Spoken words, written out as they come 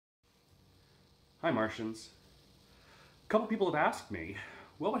Hi Martians. A couple people have asked me,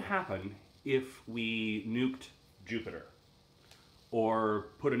 what would happen if we nuked Jupiter? Or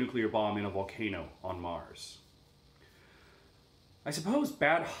put a nuclear bomb in a volcano on Mars? I suppose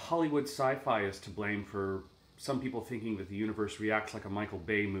bad Hollywood sci-fi is to blame for some people thinking that the universe reacts like a Michael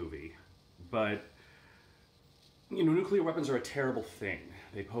Bay movie. But, nuclear weapons are a terrible thing.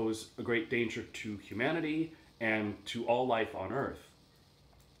 They pose a great danger to humanity and to all life on Earth.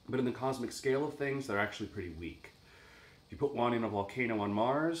 But in the cosmic scale of things, they're actually pretty weak. If you put one in a volcano on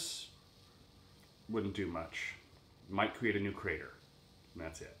Mars, wouldn't do much. Might create a new crater, and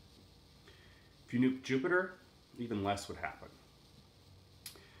that's it. If you nuke Jupiter, even less would happen.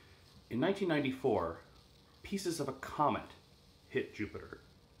 In 1994, pieces of a comet hit Jupiter.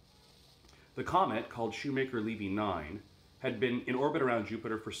 The comet, called Shoemaker-Levy 9, had been in orbit around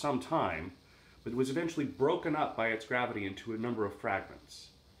Jupiter for some time, but was eventually broken up by its gravity into a number of fragments.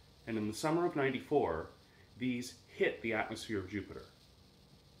 And in the summer of '94, these hit the atmosphere of Jupiter.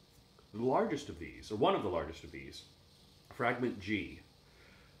 The largest of these, or one of the largest of these, fragment G,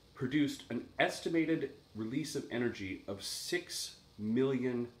 produced an estimated release of energy of 6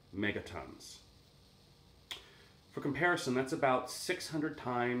 million megatons. For comparison, that's about 600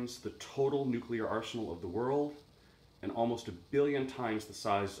 times the total nuclear arsenal of the world and almost 1 billion times the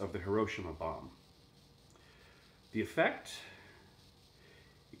size of the Hiroshima bomb. The effect?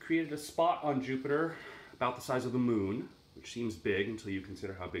 It created a spot on Jupiter about the size of the moon, which seems big until you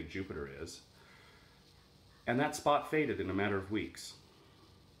consider how big Jupiter is. And that spot faded in a matter of weeks.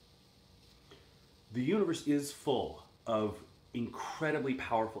 The universe is full of incredibly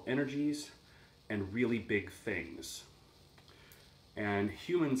powerful energies and really big things. And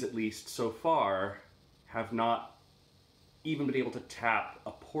humans, at least so far, have not even been able to tap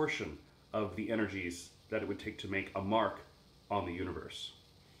a portion of the energies that it would take to make a mark on the universe.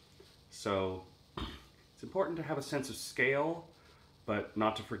 So it's important to have a sense of scale, but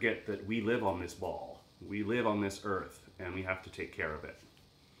not to forget that we live on this ball. We live on this Earth, and we have to take care of it.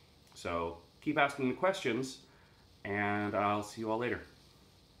 So keep asking the questions, and I'll see you all later.